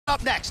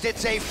Up next,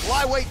 it's a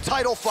flyweight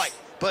title fight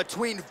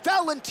between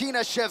Valentina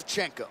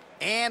Shevchenko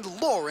and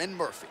Lauren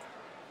Murphy.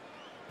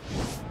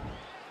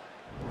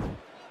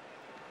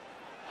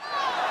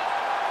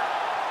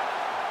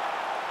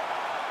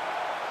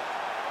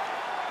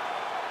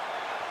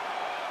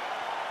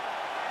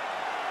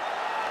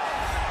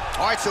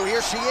 All right, so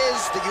here she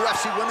is, the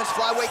UFC Women's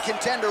Flyweight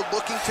contender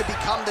looking to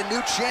become the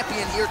new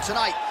champion here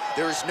tonight.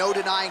 There is no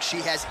denying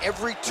she has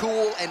every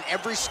tool and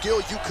every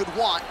skill you could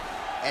want,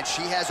 and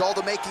she has all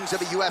the makings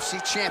of a UFC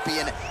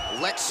champion.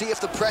 Let's see if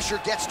the pressure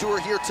gets to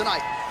her here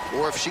tonight,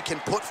 or if she can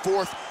put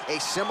forth a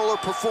similar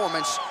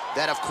performance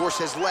that, of course,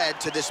 has led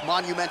to this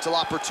monumental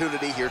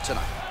opportunity here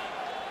tonight.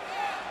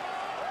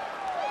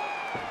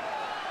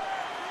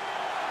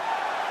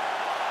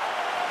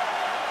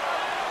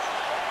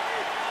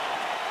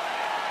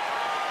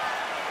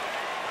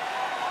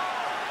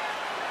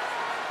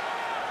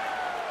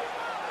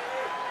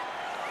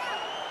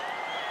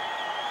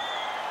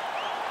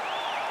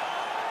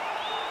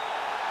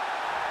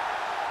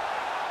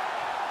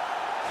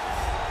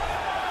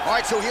 All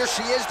right, so here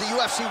she is, the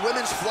UFC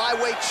Women's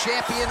Flyweight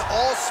Champion,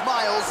 all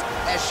smiles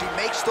as she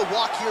makes the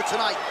walk here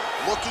tonight,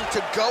 looking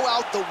to go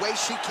out the way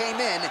she came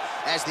in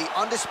as the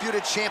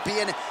undisputed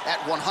champion at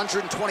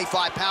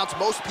 125 pounds.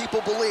 Most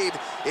people believe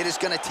it is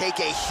going to take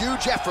a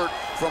huge effort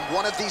from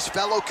one of these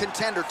fellow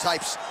contender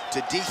types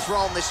to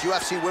dethrone this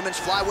UFC Women's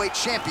Flyweight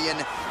Champion.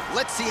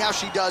 Let's see how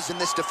she does in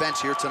this defense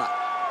here tonight.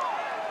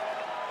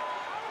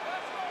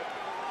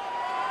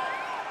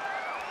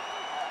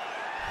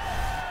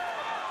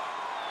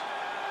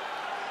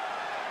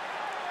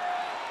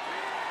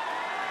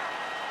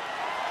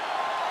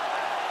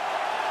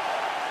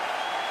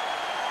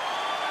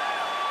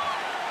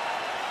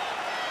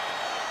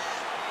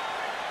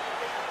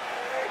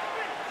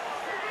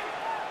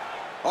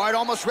 All right,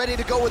 almost ready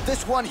to go with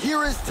this one.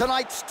 Here is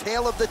tonight's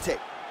tale of the tape.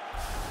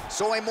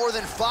 So a more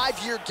than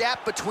 5-year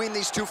gap between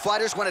these two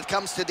fighters when it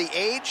comes to the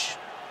age,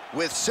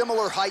 with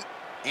similar height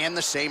and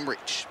the same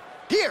reach.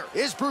 Here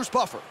is Bruce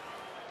Buffer.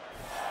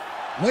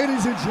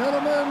 Ladies and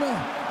gentlemen,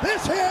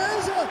 this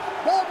is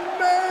the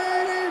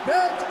main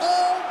event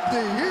of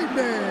the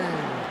evening.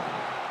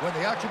 When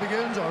the action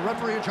begins, our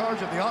referee in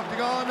charge of the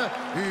Octagon,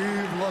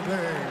 Yves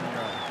Levine.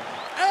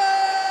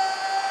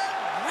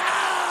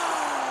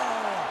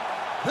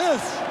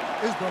 This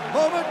is the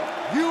moment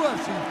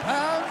UFC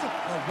fans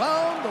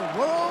around the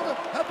world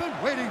have been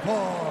waiting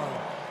for.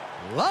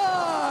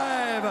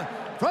 Live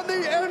from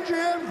the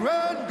MGM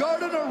Grand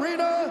Garden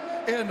Arena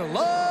in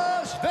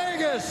Las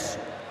Vegas,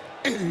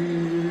 it's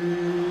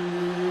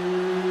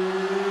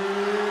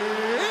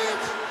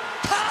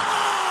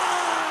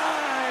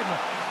time!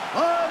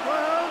 5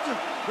 rounds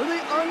for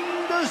the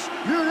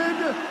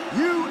undisputed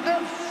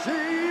UFC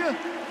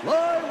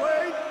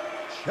Flyweight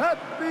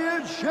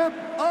Championship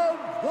of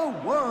the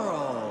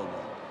world.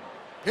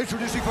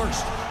 Introducing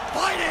first,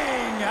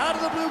 fighting out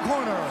of the blue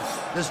corner.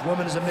 This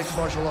woman is a mixed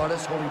martial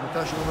artist holding a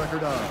professional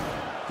record of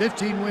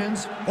 15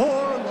 wins, 4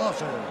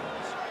 losses.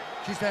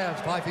 She stands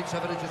 5 feet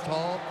 7 inches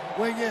tall,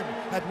 weighing in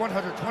at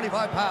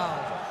 125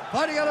 pounds.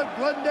 Fighting out of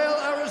Glendale,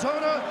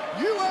 Arizona,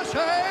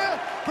 USA,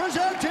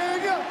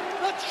 presenting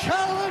the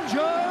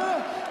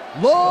challenger,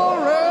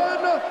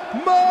 Lauren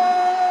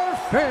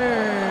Murphy.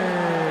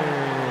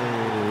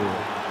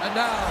 And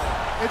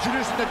now,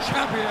 introducing the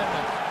champion,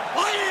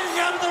 fighting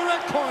out of the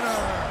red corner.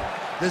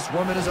 This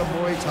woman is a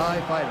Muay Thai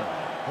fighter,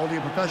 holding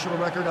a professional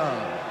record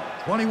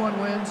of 21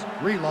 wins,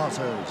 3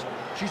 losses.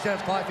 She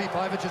stands 5 feet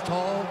 5 inches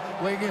tall,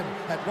 weighing in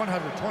at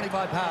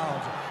 125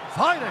 pounds.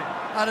 Fighting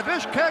out of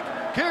Bishkek,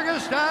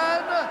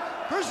 Kyrgyzstan,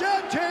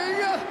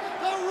 presenting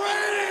the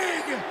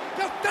reigning,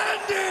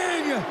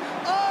 defending,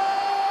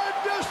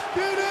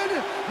 undisputed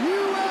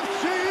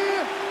UFC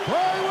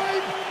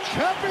Flyweight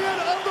Champion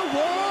of the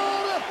world,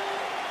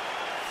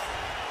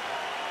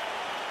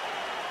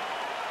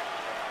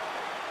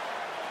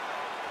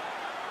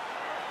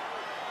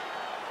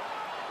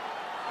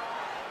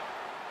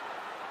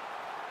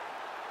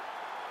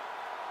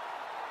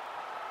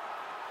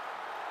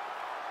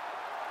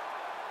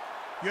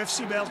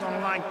 UFC belt on the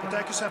line.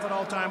 Protect yourself at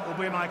all time.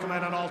 Obey my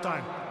command at all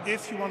time.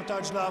 If you want to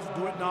touch love,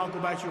 do it now. Go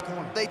back to your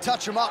corner. They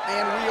touch him up,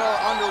 and we are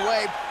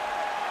underway.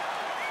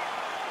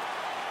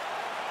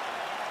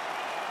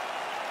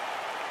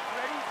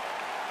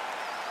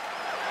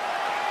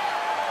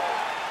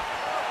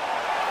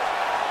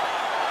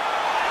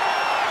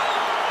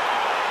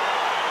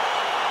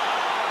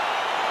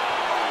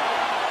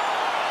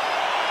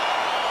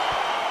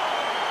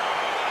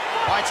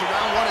 All right, so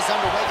round 1 is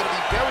underway. Going to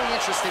be very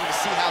interesting to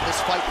see how this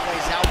fight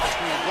plays out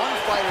between one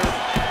fighter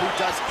who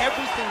does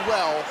everything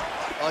well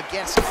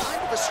against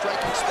kind of a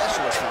striking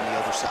specialist on the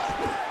other side.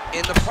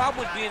 And the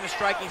problem with being a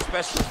striking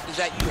specialist is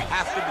that you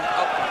have to be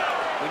upright.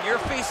 When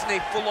you're facing a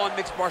full-on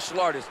mixed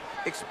martial artist,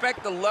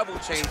 expect a level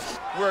change.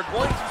 We're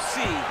going to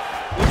see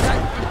what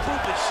type of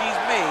improvement she's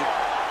made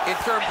in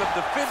terms of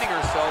defending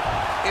herself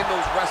in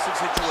those wrestling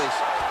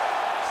situations.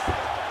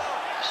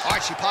 All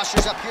right, she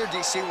postures up here,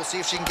 DC. We'll see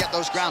if she can get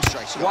those ground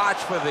strikes. Watch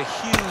for the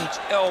huge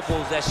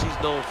elbows that she's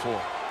known for.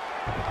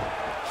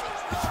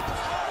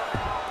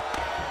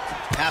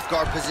 Half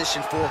guard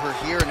position for her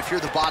here, and if you're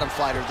the bottom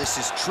fighter, this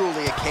is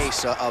truly a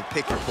case of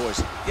pick your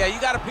poison. Yeah, you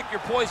got to pick your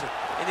poison.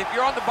 And if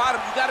you're on the bottom,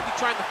 you got to be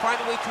trying to find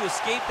a way to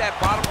escape that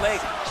bottom leg.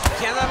 You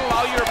cannot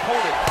allow your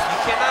opponent, you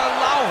cannot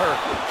allow her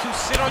to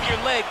sit on your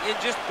leg and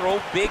just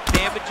throw big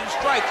damaging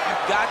strikes.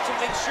 You've got to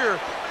make sure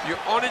you're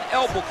on an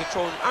elbow,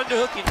 controlling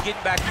underhook and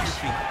getting back to your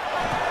feet.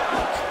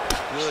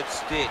 Good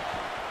stick.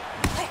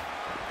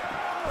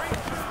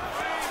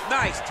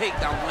 Nice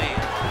takedown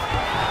land.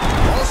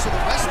 Also, the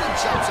wrestling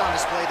jumps on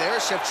display there.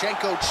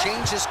 Shevchenko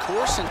changes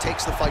course and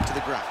takes the fight to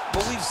the ground.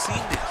 But we've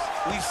seen this.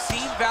 We've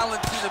seen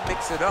Valentina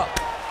mix it up.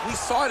 We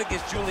saw it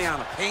against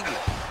Juliana Pena.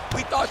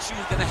 We thought she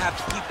was going to have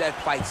to keep that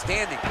fight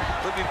standing.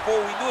 But before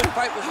we knew it, the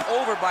fight was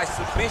over by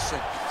submission.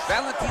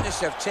 Valentina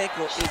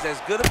Shevchenko is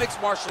as good a mixed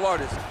martial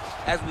artist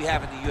as we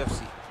have in the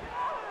UFC.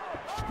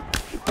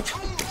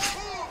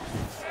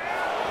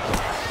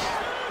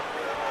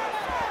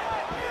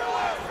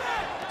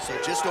 So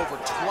just over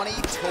 20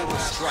 total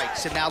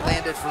strikes have now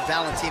landed for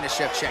Valentina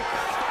Shevchenko.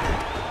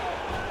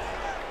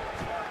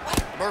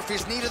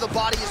 Murphy's knee to the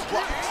body is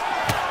blocked.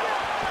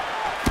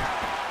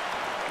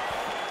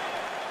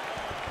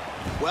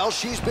 Well,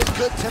 she's been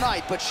good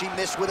tonight, but she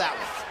missed with that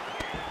one.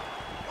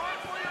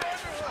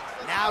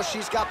 Now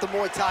she's got the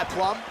Muay Thai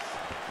plum.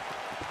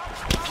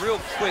 Real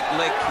quick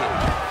leg kick.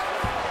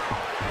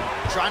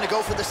 Trying to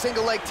go for the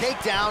single leg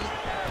takedown.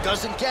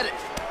 Doesn't get it.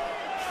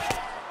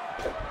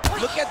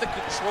 Look at the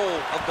control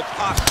of the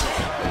posture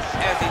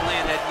as they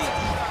land that knee.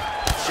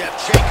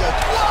 Shevchenko.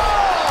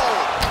 Whoa!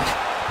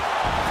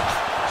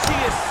 She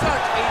is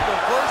such a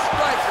diverse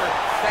striker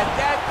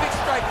that big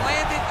strike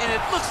landed, and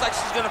it looks like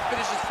she's going to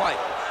finish this fight.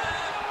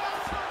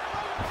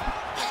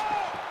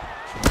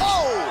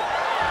 Oh!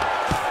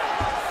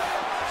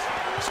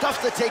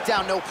 Stuffs the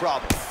takedown, no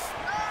problem.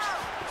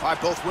 All right,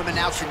 both women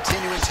now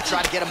continuing to try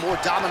to get a more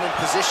dominant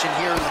position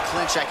here in the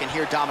clinch. I can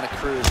hear Dominic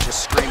Cruz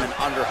just screaming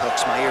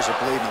underhooks. My ears are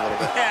bleeding a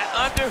little bit. Yeah,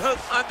 underhook,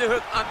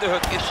 underhook,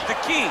 underhook. It's the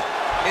key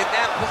in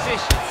that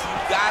position. You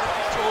got to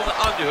control the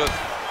underhook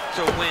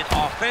to win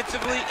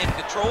offensively and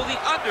control the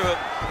underhook.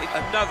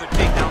 Another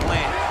takedown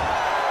land.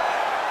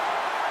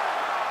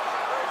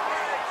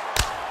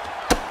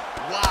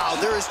 Wow,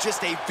 there is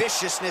just a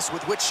viciousness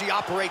with which she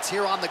operates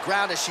here on the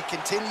ground as she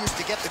continues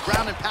to get the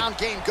ground and pound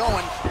game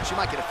going. She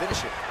might get a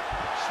finish here.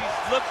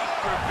 She's looking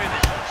for a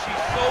finish.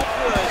 She's so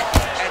good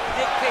at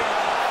dictating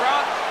these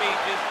ground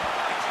stages,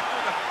 and she's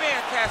doing a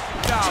fantastic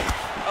job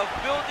of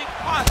building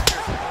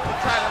posture to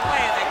try to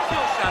land that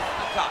kill shot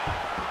from the top.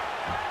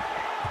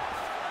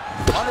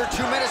 Under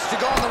 2 minutes to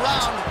go in the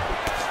round.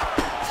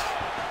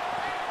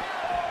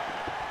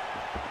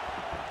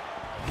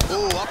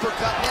 Ooh,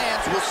 uppercut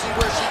lands. We'll see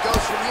where she goes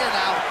from here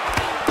now.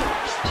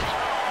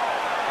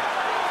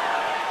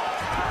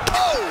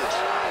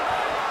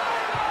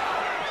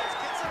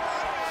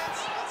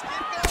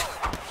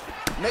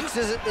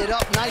 Mixes it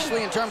up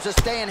nicely in terms of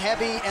staying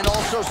heavy and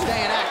also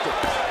staying active.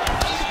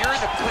 When you're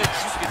in the clinch,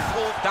 you can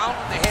pull down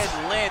on the head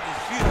and land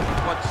these beautiful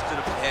punches to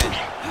the head.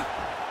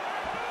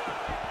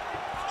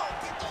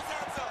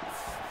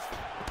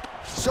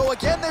 So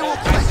again, they will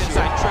nice clinch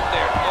inside here. trick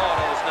there. Oh,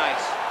 that was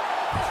nice.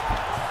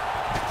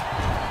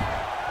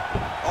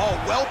 Oh,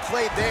 well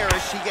played there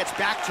as she gets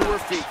back to her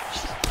feet.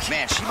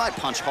 Man, she might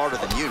punch harder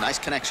than you. Nice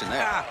connection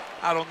there.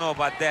 I don't know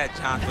about that,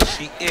 John, but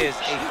she is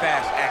a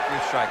fast,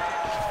 accurate striker.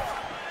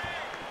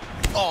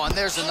 Oh, and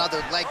there's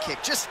another leg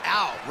kick, just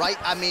out, right?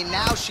 I mean,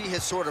 now she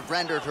has sort of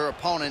rendered her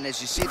opponent, as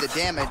you see the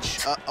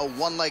damage, a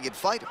one-legged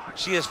fighter.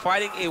 She is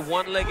fighting a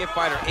one-legged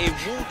fighter, a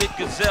wounded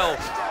gazelle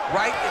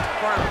right in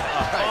front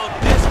of her.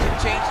 This can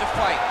change the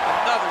fight.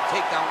 Another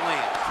takedown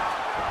lands.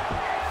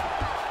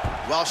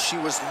 Well, she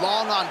was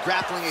long on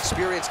grappling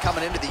experience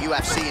coming into the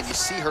UFC, and you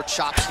see her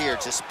chops here,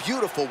 just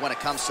beautiful when it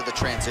comes to the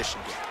transition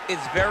game.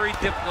 It's very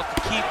difficult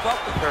to keep up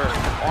with her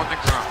on the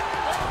ground.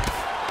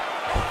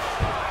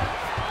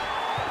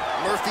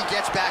 Murphy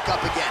gets back up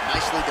again.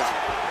 Nicely done.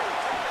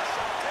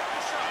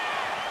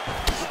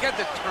 Look at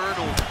the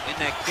turnover in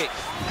that kick.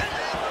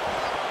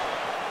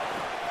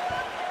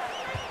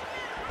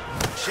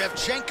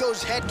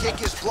 Shevchenko's head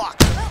kick is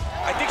blocked.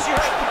 I think she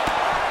hurt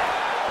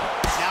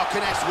him. Now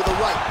connects with a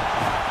right.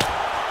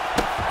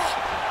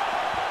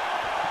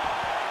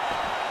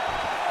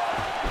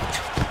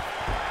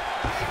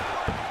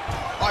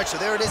 All right, so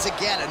there it is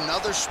again.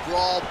 Another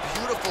sprawl,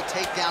 beautiful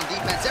takedown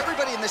defense.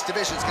 Everybody in this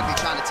division is going to be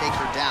trying to take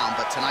her down,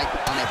 but tonight,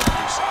 unable to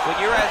do so. When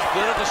you're as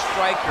good of a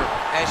striker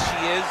as she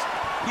is,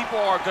 people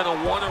are going to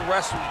want to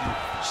wrestle you.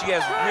 She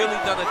has really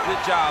done a good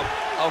job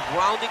of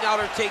rounding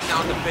out her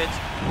takedown defense,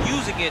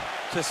 using it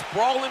to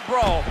sprawl and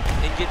brawl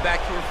and get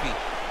back to her feet.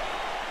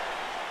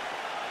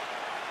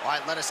 All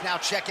right, let us now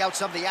check out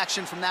some of the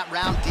action from that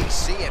round,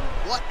 DC, and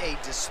what a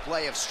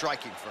display of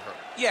striking for her.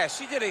 Yeah,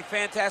 she did a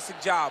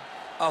fantastic job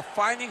of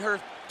finding her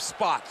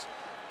spots,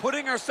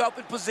 putting herself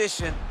in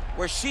position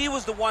where she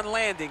was the one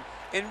landing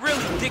and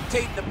really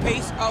dictating the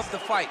pace of the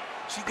fight.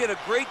 She did a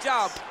great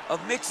job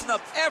of mixing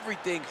up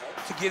everything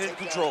to get in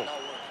control.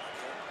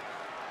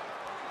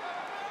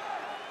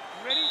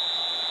 Ready?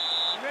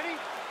 You ready?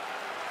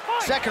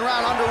 Second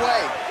round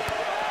underway.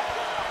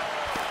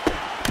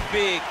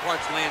 Big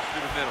punch lands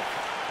through the middle.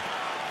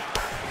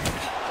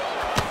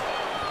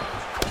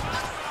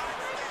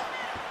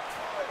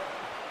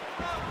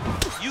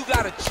 You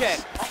gotta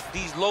check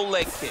these low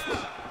leg kicks.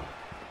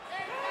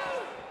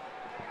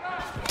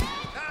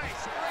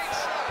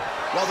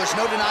 Well, there's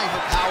no denying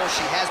her power.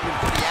 She has been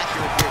pretty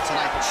accurate here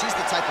tonight, but she's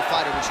the type of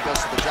fighter when she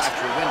goes to the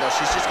drive-thru window,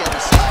 she's just getting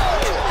a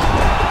slap.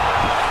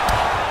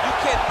 You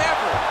can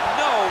never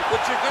know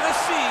what you're gonna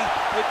see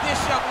with this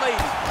young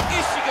lady.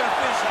 Is she gonna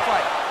finish the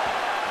fight?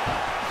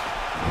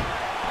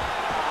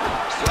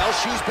 Well,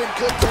 she's been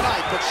good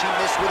tonight, but she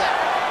missed with that.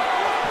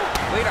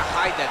 Way to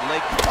hide that leg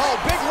kick. Oh,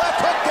 big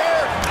left hook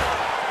there.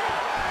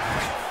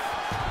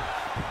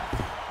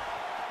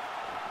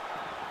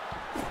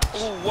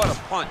 Ooh, what a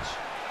punch.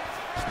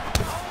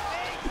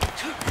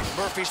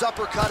 Murphy's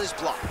uppercut is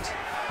blocked.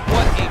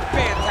 What a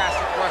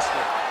fantastic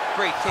wrestler.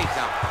 Great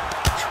takedown.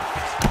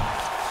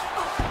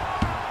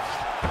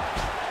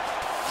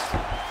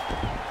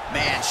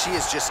 Man, she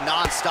is just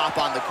non-stop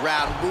on the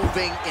ground,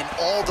 moving in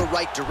all the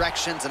right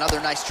directions. Another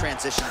nice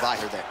transition by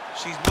her there.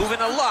 She's moving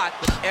a lot,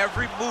 but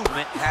every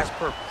movement has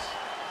purpose.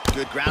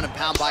 Good ground and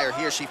pound by her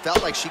here. She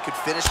felt like she could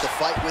finish the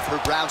fight with her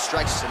ground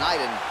strikes tonight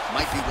and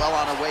might be well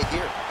on her way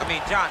here. I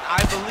mean, John, I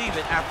believe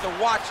it after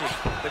watching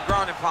the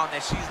ground and pound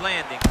that she's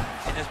landing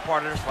in this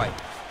part of the fight.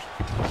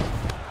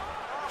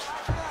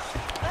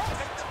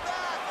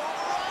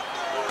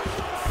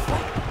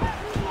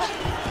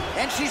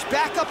 And she's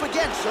back up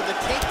again, so the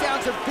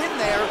takedowns have been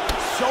there,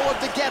 so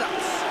have the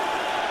get-ups.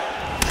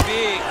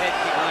 Big head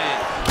kick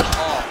land.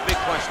 Oh,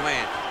 big punch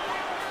land.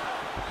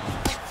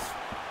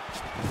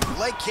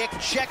 Leg kick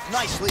checked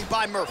nicely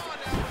by Murphy.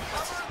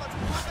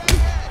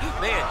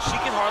 Man, she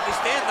can hardly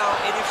stand now,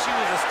 and if she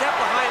was a step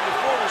behind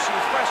before when she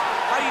was fresh,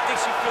 how do you think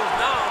she feels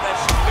now that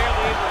she's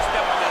barely able to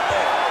step on that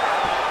leg?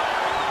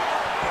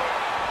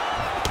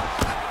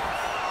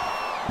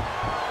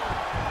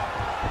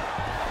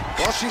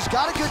 Well, she's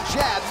got a good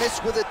jab,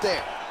 missed with it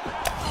there.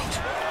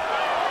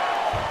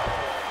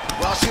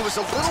 Well, she was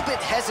a little bit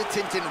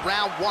hesitant in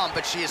round one,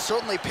 but she has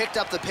certainly picked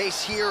up the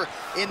pace here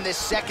in this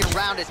second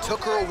round. It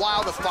took her a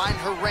while to find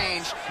her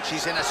range.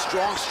 She's in a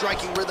strong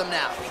striking rhythm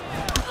now.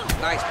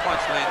 Nice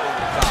punch land over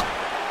the top.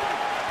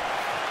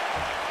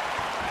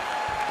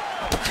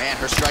 Man,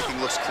 her striking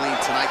looks clean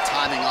tonight,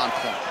 timing on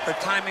point. Her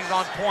timing's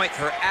on point,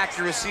 her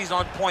accuracy's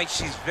on point.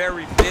 She's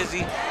very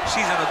busy.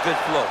 She's in a good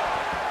flow.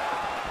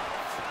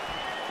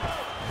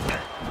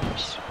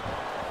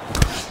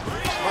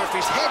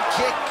 Murphy's head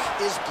kick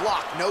is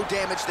blocked. No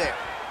damage there.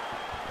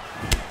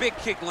 Big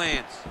kick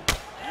lands.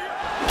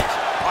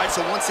 All right,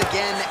 so once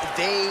again,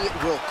 they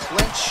will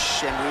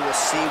clinch, and we will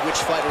see which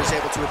fighter is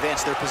able to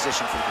advance their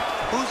position from here.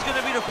 Who's going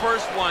to be the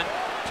first one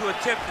to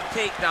attempt the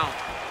takedown?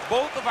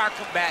 Both of our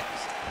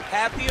combatants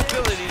have the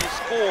ability to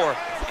score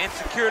and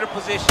secure the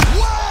position.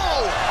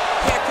 Whoa!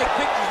 Can't take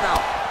pictures now.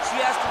 She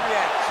has to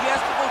react. She has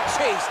to go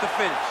chase the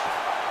finish.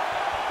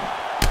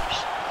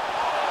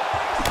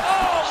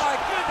 Oh, my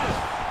goodness!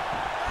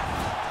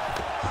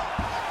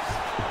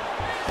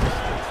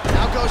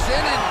 Now goes in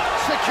and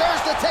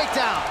secures the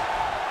takedown.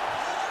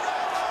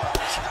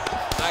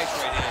 Nice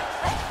right hand.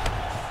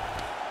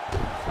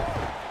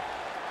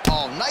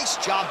 Oh, nice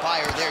job by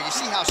her there. You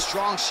see how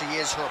strong she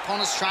is. Her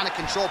opponent's trying to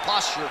control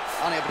posture,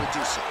 unable to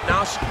do so.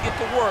 Now she can get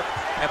to work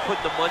and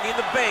put the money in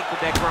the bank with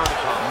that ground and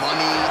pound.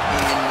 Money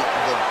in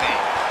the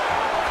bank.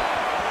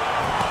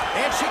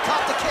 And she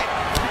caught the kick.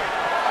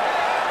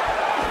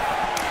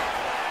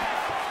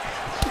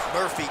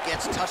 Murphy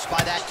gets touched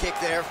by that kick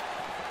there.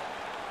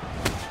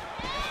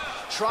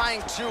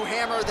 Trying to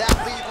hammer that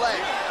lead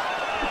leg.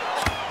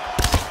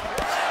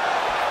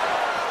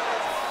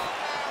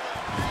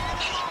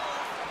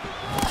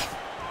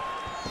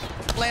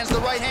 Lands the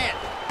right hand.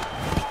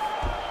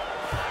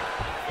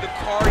 The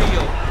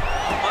cardio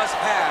you must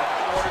have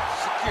in order to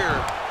secure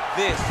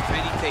this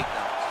many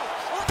takedowns.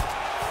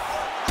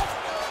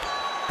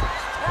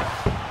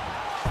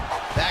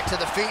 Back to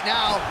the feet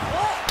now.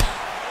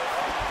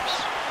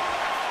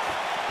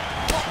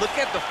 Look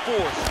at the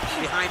force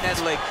behind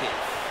that leg kick.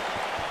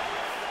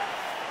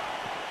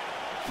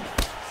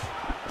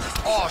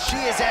 Oh, she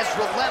is as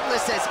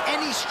relentless as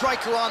any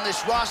striker on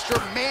this roster,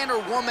 man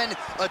or woman,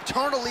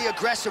 eternally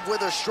aggressive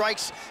with her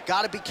strikes.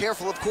 Got to be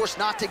careful, of course,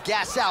 not to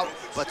gas out,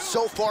 but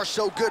so far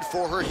so good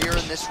for her here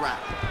in this round.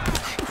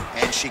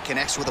 And she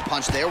connects with a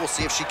punch there. We'll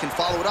see if she can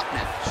follow it up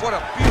now. What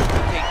a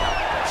beautiful takedown.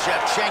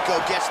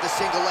 Shevchenko gets the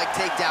single leg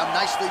takedown.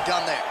 Nicely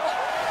done there.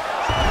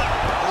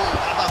 Ooh,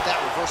 how about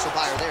that reversal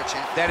by her there,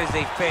 champ? That is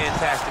a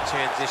fantastic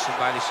transition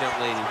by this young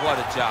lady.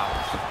 What a job.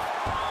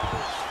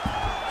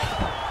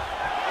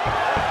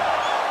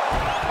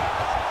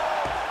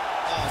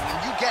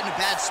 Get in a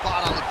bad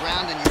spot on the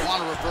ground and you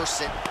want to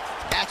reverse it,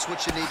 that's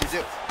what you need to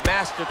do.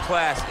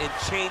 Masterclass in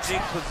changing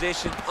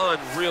position,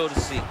 unreal to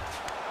see.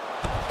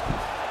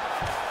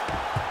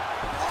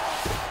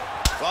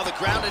 Well, the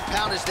ground and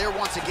pound is there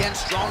once again.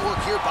 Strong work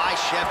here by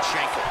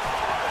Shevchenko.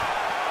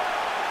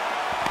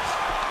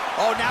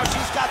 Oh, now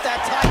she's got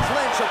that tight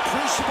clinch.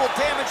 Appreciable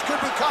damage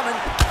could be coming.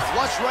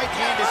 Flush right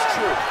hand is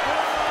true.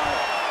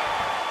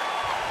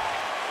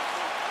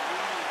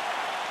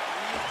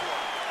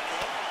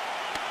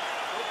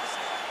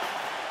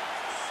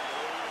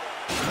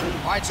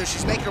 All right, so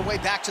she's making her way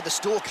back to the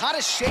stool, kind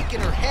of shaking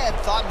her head,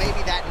 thought maybe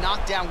that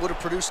knockdown would have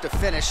produced a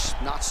finish.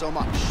 Not so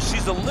much.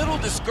 She's a little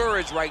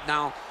discouraged right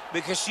now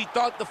because she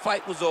thought the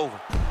fight was over.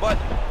 But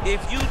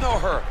if you know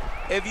her,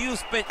 if you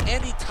spent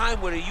any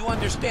time with her, you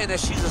understand that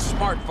she's a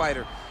smart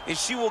fighter, and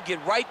she will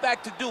get right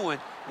back to doing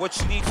what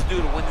she needs to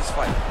do to win this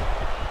fight.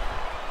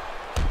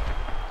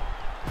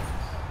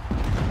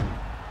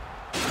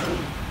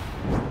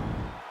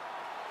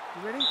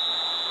 You ready?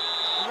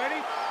 You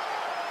ready?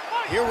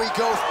 Here we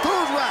go,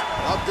 third round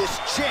of this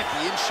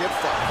championship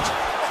fight.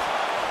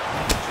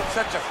 It's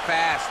such a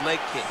fast leg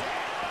kick.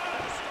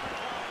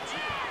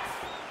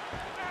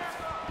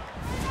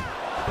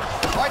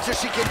 All right, so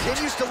she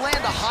continues to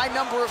land a high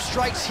number of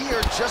strikes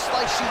here, just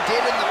like she did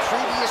in the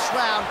previous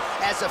round.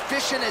 As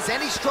efficient as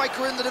any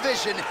striker in the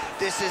division,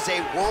 this is a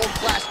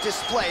world-class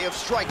display of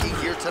striking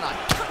here tonight.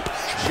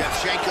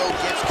 Shevchenko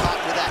gets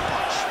caught with that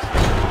punch.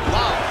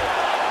 Wow.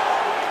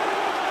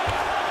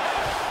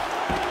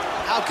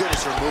 How good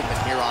is her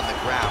movement here on the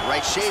ground,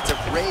 right? Shades of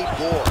Ray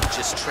Moore,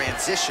 just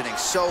transitioning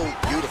so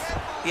beautiful.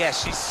 Yeah,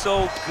 she's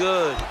so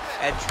good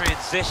at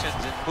transitions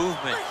and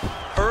movement.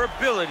 Her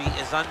ability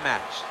is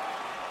unmatched.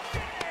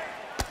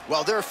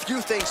 Well, there are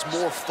few things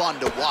more fun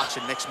to watch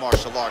in mixed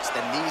martial arts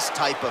than these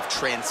type of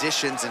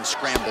transitions and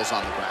scrambles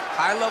on the ground.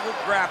 High-level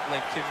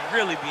grappling can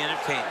really be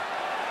entertaining.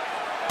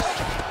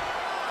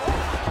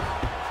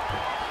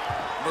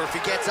 Murphy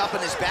gets up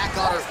and is back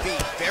on her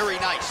feet. Very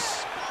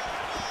nice.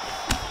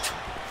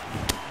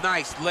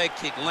 Nice leg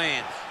kick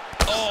lands.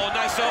 Oh,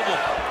 nice elbow.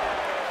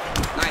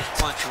 Nice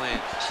punch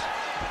lands.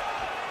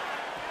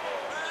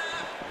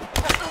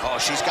 Oh,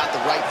 she's got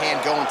the right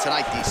hand going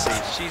tonight, DC.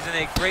 She's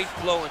in a great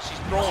flow, and she's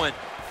throwing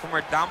from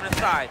her dominant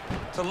side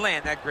to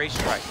land that great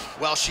strike.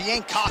 Well, she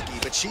ain't cocky,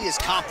 but she is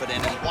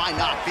confident, and why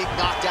not? Big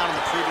knockdown in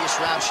the previous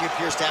round. She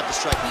appears to have the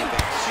striking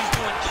advantage. She's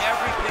doing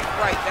everything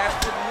right. That's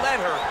what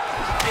led her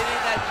to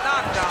getting that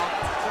knockdown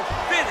to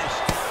finish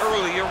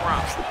earlier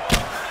round.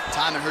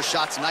 Timing her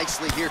shots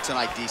nicely here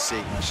tonight,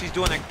 DC. She's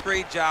doing a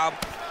great job,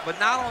 but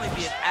not only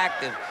being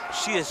active,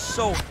 she is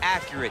so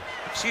accurate.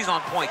 She's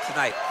on point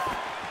tonight.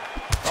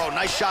 Oh,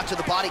 nice shot to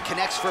the body,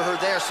 connects for her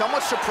there.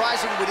 Somewhat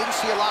surprising, we didn't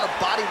see a lot of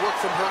body work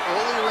from her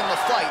earlier in the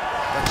fight,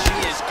 but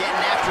she is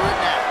getting after it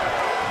now.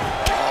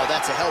 Oh,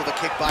 that's a hell of a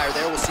kick by her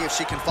there. We'll see if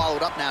she can follow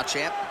it up now,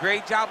 champ.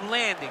 Great job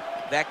landing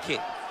that kick.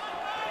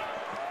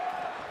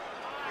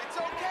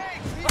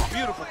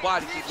 Beautiful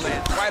body kick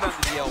lands right under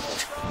the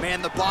elbow.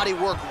 Man, the body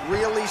work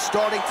really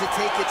starting to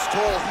take its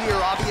toll here.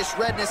 Obvious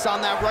redness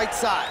on that right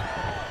side.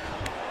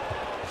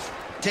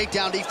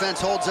 Takedown defense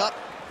holds up.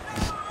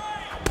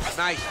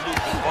 Nice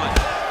looping punch.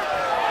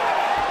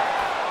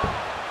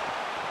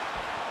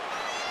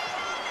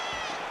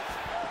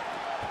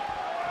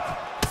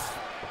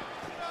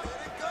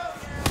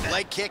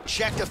 Leg kick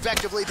checked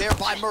effectively there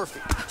by Murphy.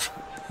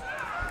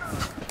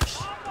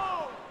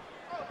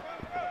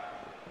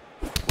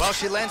 Well,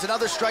 she lands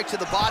another strike to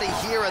the body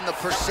here, and the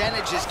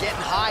percentage is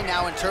getting high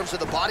now in terms of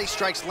the body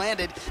strikes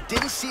landed.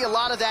 Didn't see a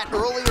lot of that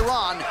earlier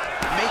on,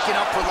 making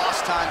up for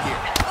lost time here.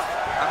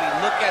 I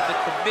mean, look at the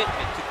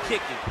commitment to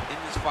kicking in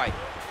this fight.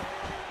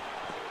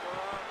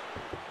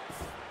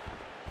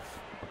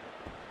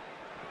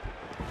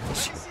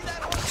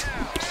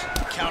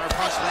 Counter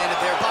punch landed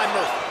there by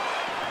Murphy.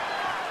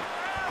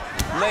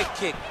 Leg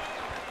kick.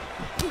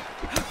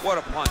 What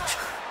a punch.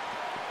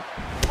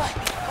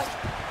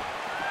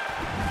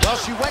 Well,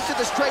 she went to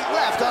the straight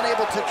left,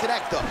 unable to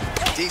connect though.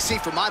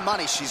 DC, for my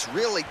money, she's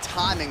really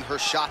timing her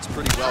shots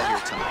pretty well here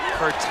tonight.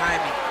 Her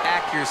timing,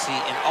 accuracy,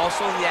 and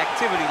also the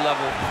activity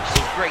level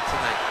is great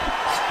tonight.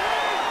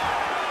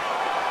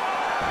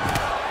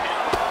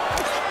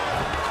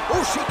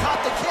 Oh, she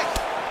caught the kick.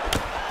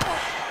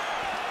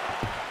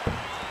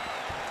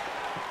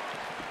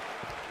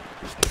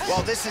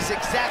 Well, this is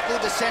exactly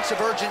the sense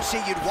of urgency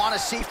you'd want to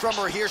see from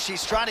her here.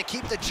 She's trying to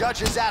keep the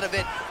judges out of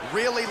it,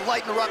 really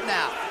lighten her up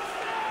now.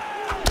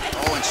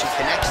 Oh, and she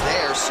connects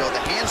there, so the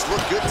hands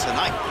look good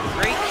tonight.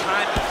 Great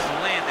timing to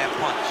land that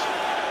punch.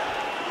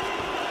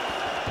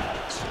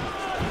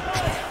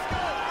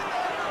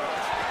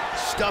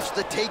 Stuffs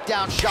the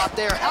takedown shot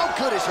there. How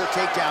good is her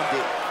takedown,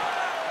 dude?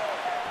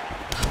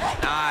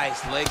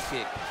 Nice leg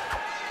kick.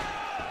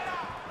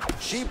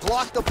 She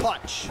blocked the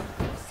punch.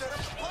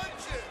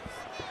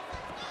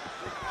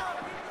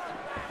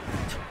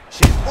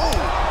 She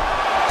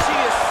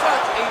is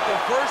such a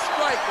diverse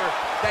striker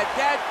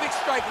that big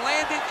strike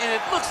landed, and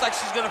it looks like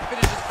she's going to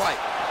finish this fight.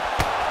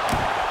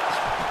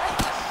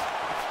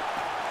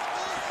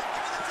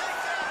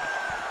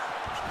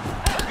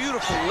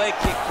 Beautiful leg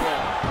kick throw.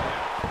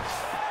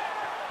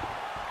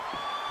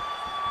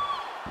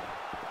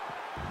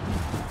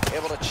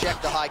 Able to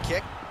check the high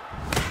kick.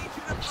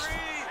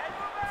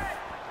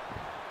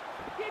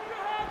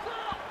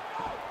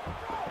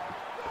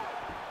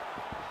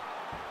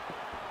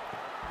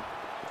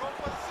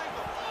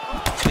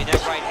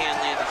 That right hand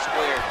landed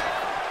square.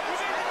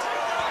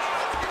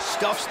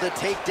 Stuffs the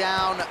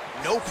takedown,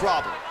 no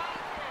problem.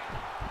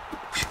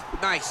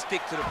 Nice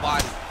stick to the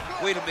body.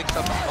 Way to mix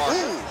up the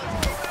cardio.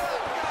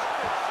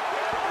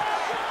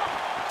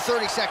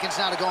 30 seconds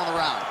now to go in the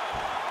round.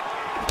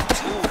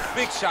 Ooh,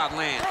 big shot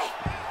land.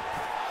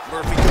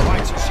 Murphy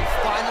going to, she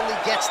finally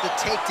gets the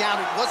takedown.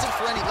 It wasn't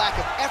for any lack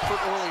of effort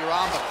earlier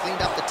on, but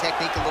cleaned up the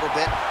technique a little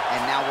bit, and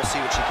now we'll see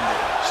what she can do.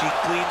 She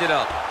cleaned it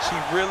up. She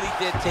really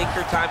did take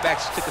her time back.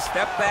 She took a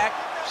step back.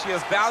 She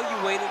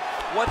evaluated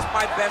what's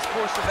my best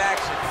course of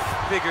action.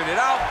 Figured it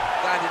out,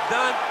 got it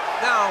done.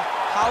 Now,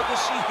 how does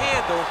she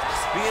handle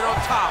being on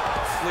top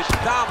with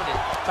dominant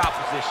top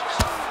positions?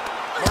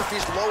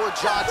 Murphy's lower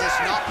jaw does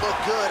not look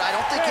good. I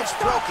don't think it's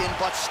broken,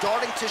 but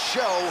starting to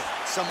show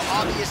some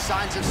obvious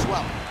signs of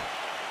swelling.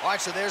 All right,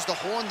 so there's the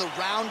horn. The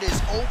round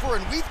is over,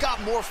 and we've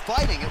got more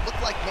fighting. It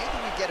looked like maybe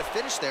we'd get a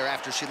finish there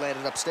after she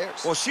landed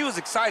upstairs. Well, she was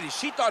excited.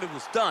 She thought it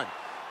was done.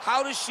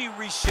 How does she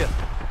reshift?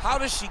 How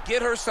does she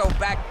get herself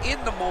back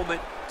in the moment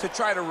to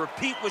try to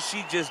repeat what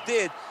she just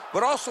did,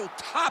 but also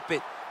top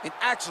it and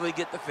actually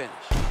get the finish?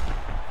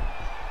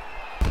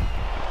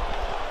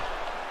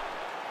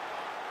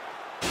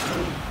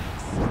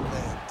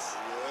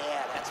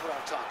 Yeah, that's what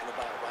I'm talking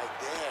about right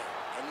there.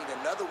 I need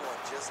another one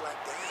just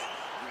like that.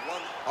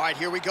 All right,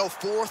 here we go.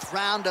 Fourth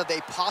round of a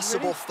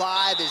possible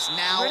 5 is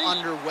now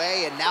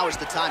underway, and now is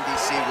the time,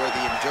 DC, where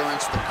the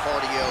endurance, the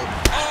cardio...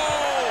 Oh!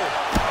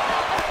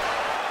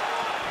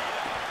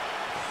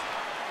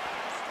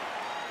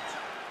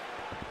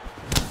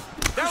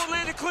 That one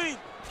landed clean.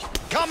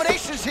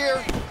 Combinations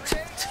here.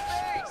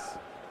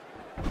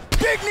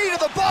 Big knee to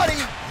the body.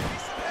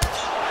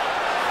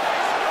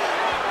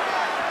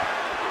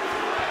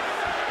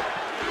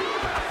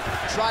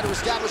 Try to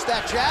establish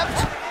that jab.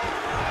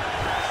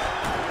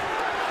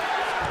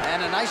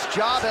 And a nice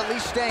job at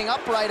least staying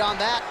upright on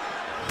that.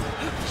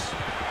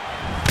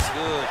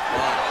 Good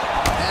one.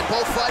 And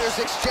both fighters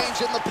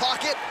exchange in the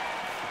pocket.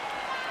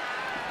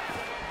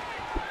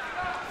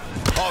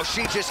 Oh,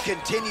 she just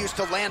continues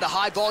to land a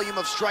high volume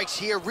of strikes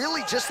here,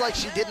 really just like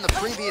she did in the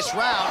previous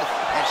round,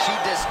 and she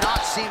does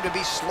not seem to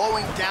be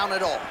slowing down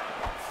at all.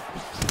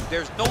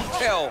 There's no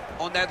tell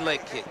on that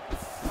leg kick.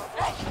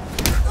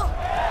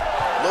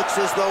 Looks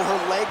as though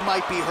her leg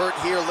might be hurt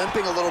here,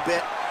 limping a little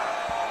bit.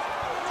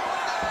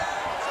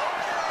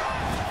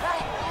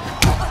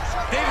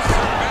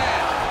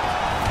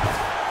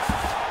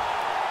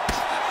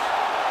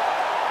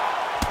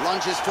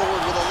 Lunges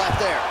forward with a left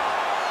there.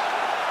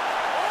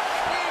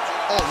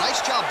 Oh, nice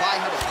job by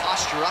her to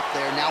posture up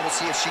there. Now we'll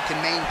see if she can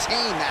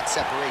maintain that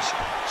separation.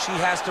 She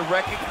has to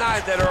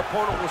recognize that her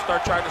opponent will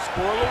start trying to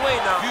squirrel away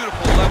now.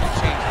 Beautiful level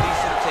change,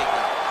 decent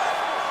takedown.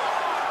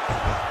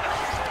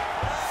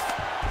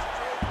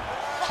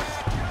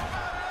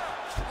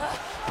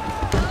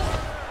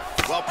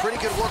 Well,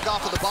 pretty good work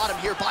off of the bottom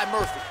here by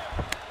Murphy.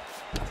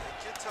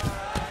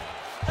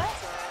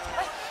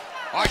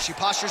 All right, she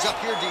postures up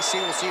here, DC.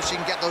 We'll see if she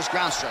can get those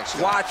ground strikes.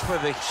 Watch for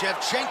the...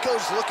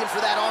 Shevchenko's looking for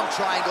that arm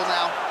triangle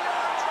now.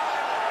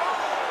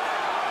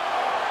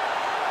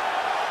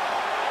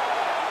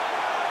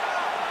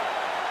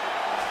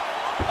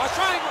 Watch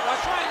triangle,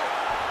 watch triangle.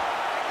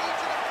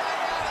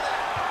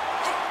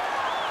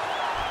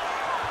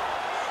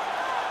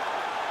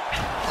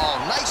 Oh,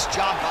 nice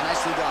job,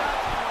 nicely done.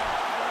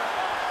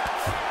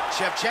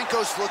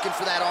 Shevchenko's looking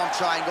for that arm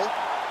triangle.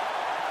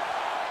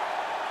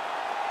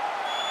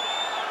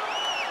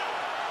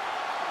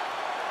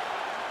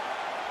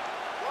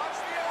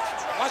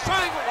 Watch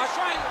triangle, watch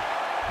triangle.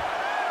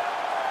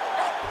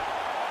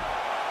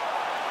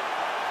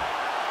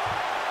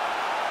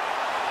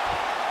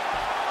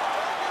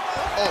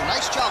 Oh,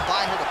 nice job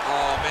by her to...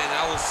 Oh, man,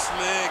 that was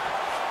slick.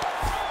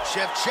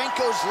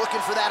 Shevchenko's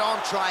looking for that arm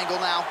triangle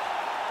now.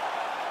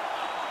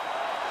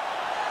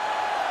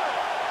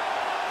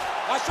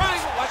 Watch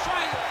triangle, watch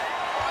triangle.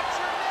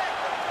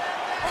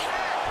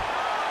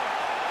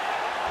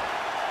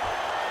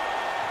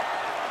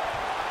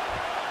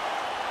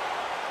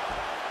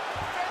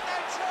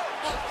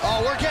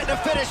 Oh, we're getting a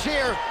finish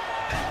here.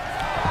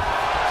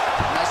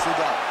 Nicely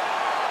done.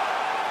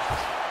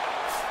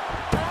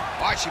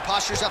 All right, she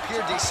postures up here,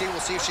 DC. We'll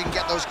see if she can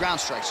get those ground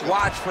strikes.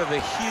 Watch for the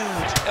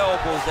huge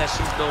elbows that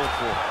she's known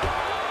for.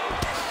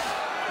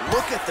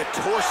 Look at the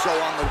torso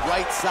on the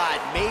right side.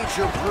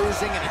 Major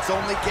bruising, and it's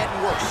only getting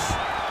worse.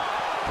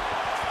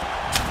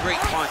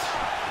 Great punch.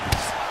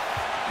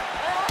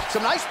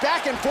 Some nice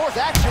back and forth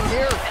action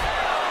here.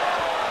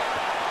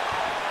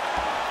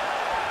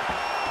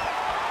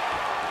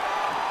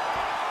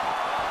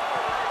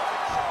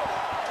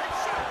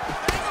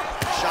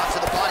 Shot to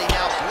the body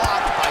now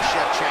blocked by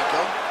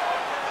Shevchenko.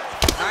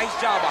 Nice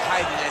job of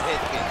hiding that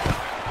head kick.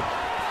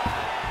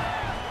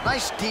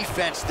 Nice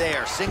defense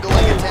there. Single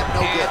leg attempt,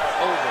 no good.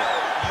 Over.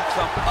 You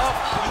come up,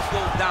 you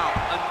go down.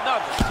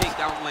 Another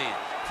takedown land.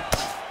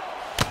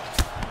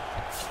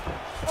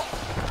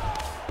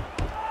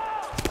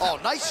 Oh,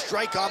 nice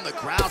strike on the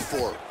ground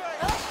for her.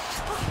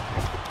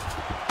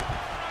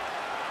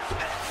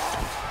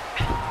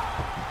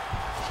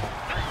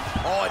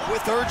 Oh, and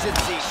with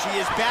urgency, she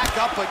is back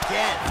up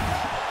again.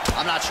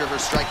 I'm not sure her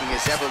striking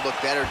has ever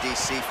looked better,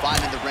 DC.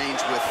 Finding the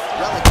range with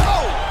relative...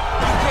 Oh!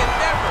 You can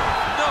never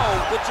know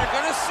what you're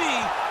going to see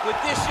with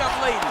this young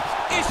lady.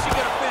 Is she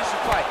going to finish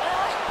the fight?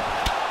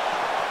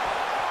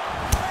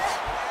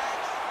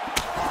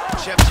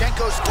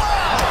 Shevchenko's...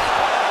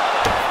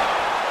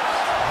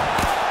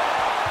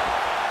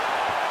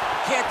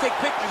 Can't take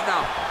pictures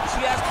now. She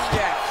has to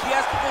react. She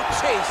has to go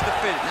chase the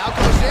finish. Now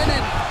goes in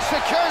and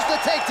secures the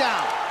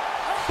takedown.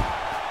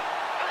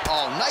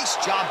 Oh, nice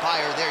job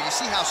by her there. You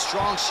see how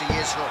strong she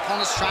is. Her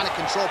opponent's trying to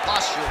control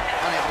posture,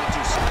 unable to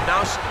do so.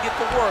 Now she can get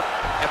to work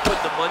and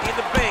put the money in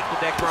the bank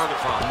with that ground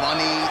and pound.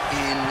 Money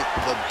in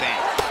the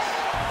bank.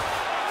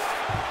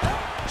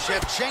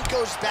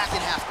 Shevchenko's back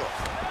in half guard.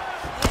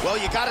 Well,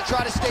 you got to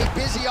try to stay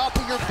busy off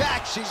of your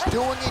back. She's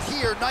doing it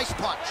here. Nice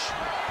punch.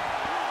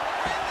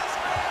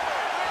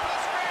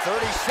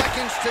 30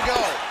 seconds to go.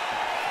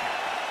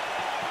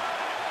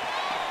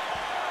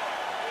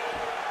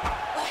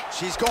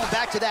 She's going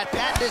back to that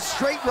patented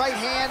straight right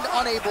hand,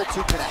 unable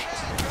to connect.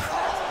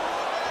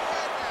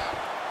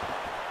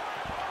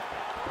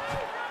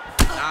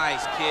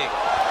 Nice kick.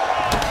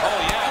 Oh,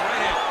 yeah,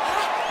 right hand.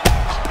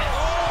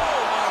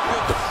 Oh, my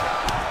goodness.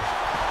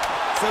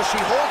 So she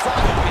holds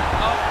on. You get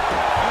up,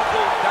 you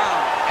go down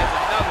as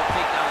another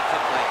takedown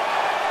attempt late.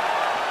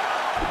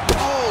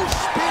 Oh,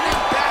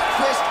 spinning back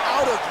fist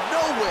out of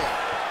nowhere.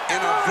 In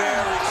a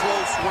very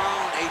close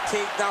round, a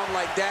takedown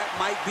like that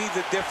might be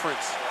the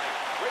difference.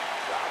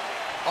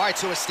 All right,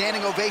 so a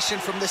standing ovation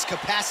from this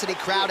capacity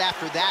crowd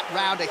after that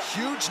round. A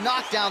huge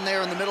knockdown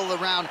there in the middle of the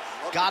round.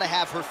 Got to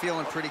have her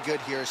feeling pretty good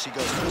here as she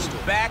goes to the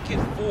stool. Back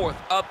and forth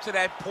up to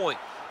that point,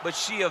 but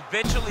she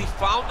eventually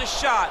found the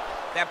shot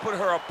that put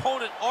her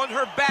opponent on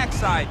her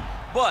backside.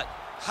 But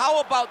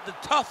how about the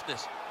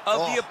toughness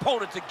of the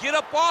opponent to get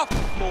up off the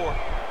floor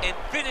and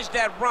finish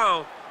that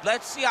round?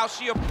 Let's see how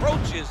she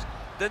approaches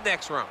the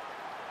next round.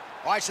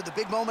 All right, so the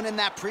big moment in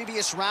that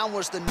previous round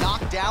was the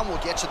knockdown. We'll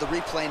get to the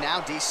replay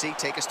now. DC,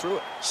 take us through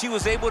it. She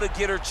was able to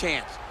get her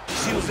chance.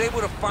 She was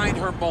able to find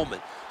her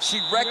moment. She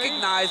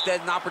recognized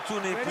that an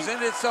opportunity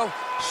presented itself.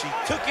 She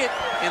took it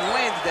and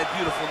landed that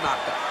beautiful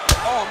knockdown.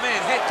 Oh, man,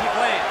 head kick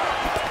lands.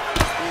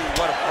 Ooh,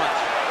 what a punch.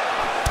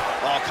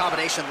 Well, a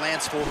combination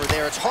lands for her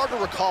there. It's hard to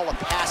recall a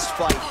past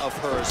fight of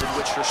hers in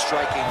which her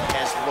striking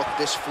has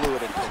looked this fluid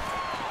and quick.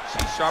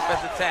 She's sharp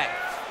as a tack.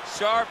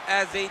 Sharp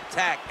as a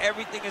tack.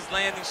 Everything is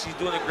landing. She's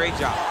doing a great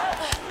job.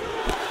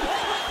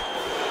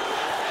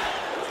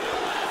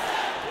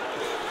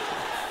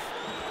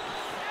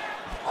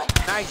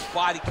 Nice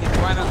body kick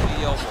right under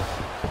the elbow.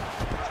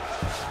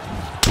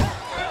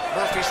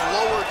 Murphy's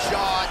lower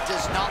jaw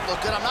does not look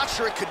good. I'm not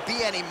sure it could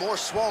be any more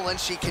swollen.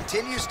 She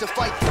continues to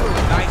fight through.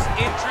 Nice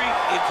entry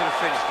into the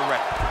finish,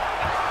 correct.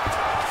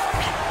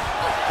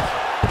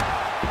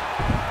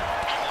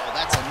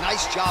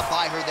 Nice job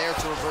by her there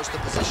to reverse the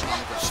position on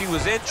the ground. She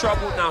was in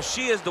trouble. Now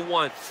she is the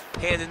one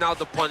handing out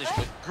the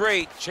punishment.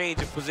 Great change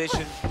of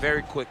position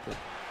very quickly.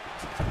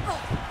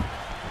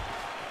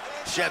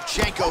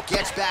 Shevchenko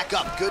gets back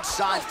up. Good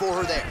sign for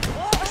her there.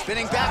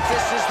 Spinning back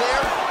fist is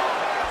there.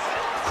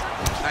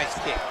 Nice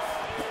kick.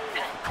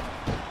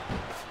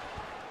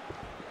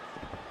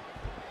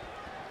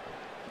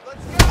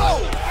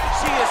 Oh,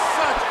 she is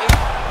such a...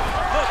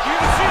 Look, you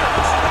can see it.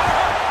 Look, she's not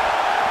hurt.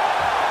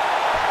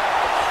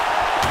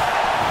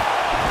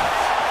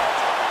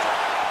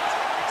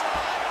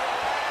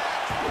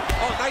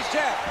 Nice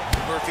jab.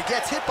 Murphy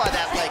gets hit by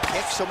that leg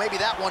kick, so maybe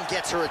that one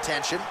gets her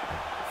attention.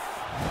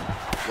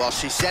 Well,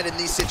 she said in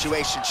these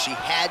situations she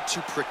had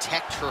to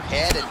protect her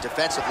head, and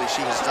defensively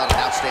she has done an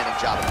outstanding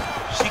job of it.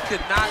 She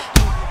could not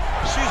do...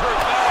 She's hurt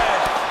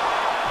bad.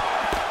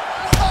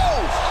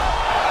 Oh!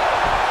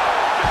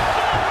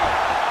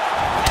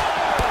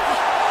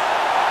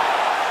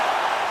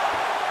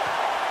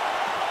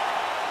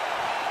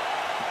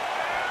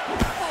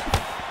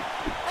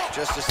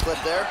 Just a slip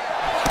there.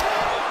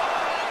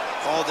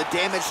 Oh, the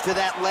damage to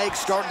that leg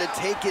starting to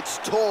take its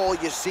toll.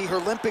 You see her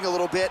limping a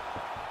little bit.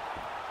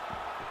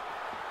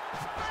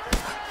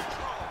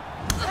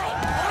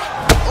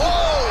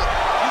 Oh!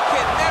 You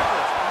can never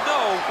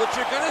know what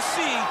you're going to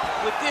see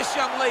with this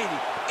young lady.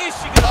 Is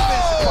she going to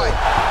finish the fight?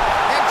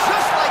 And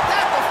just like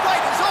that, the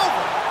fight is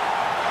over.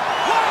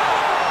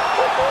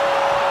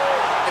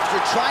 If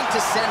you're trying to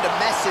send a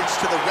message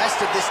to the rest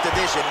of this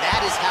division,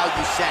 that is how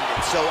you send it.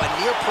 So a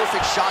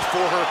near-perfect shot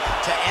for her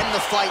to end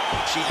the fight.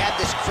 She had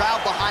this crowd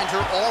behind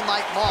her all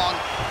night long,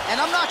 and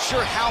I'm not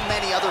sure how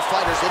many other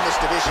fighters in this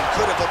division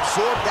could have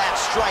absorbed that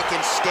strike and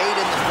stayed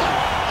in the fight.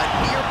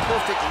 A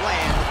near-perfect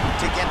land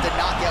to get the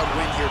knockout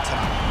win here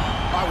tonight.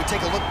 All right, we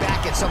take a look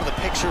back at some of the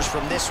pictures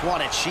from this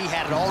one, and she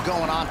had it all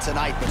going on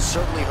tonight, but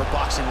certainly her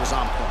boxing was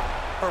on point.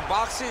 Her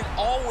boxing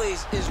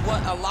always is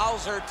what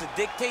allows her to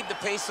dictate the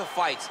pace of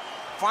fights.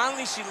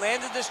 Finally, she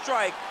landed the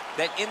strike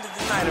that ended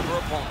the night of her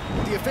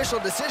opponent. The official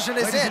decision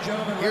is in.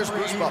 Here's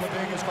Bruce Buffer.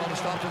 Is called a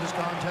stop to this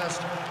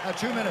contest at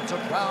 2 minutes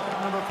of round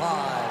number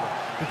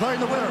 5.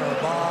 Declaring the winner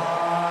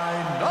by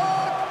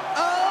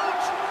knockout,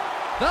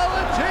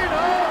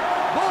 Valentina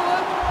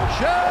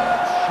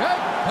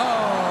Shevchenko.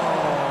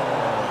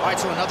 All right,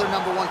 so another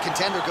 #1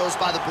 contender goes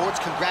by the boards.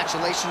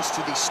 Congratulations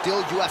to the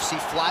still UFC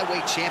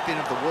flyweight champion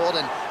of the world,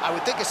 and I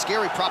would think a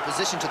scary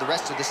proposition to the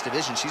rest of this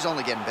division. She's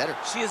only getting better.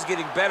 She is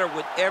getting better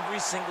with every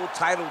single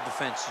title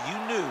defense. You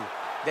knew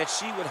that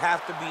she would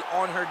have to be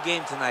on her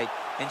game tonight,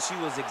 and she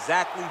was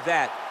exactly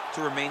that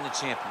to remain the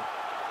champion.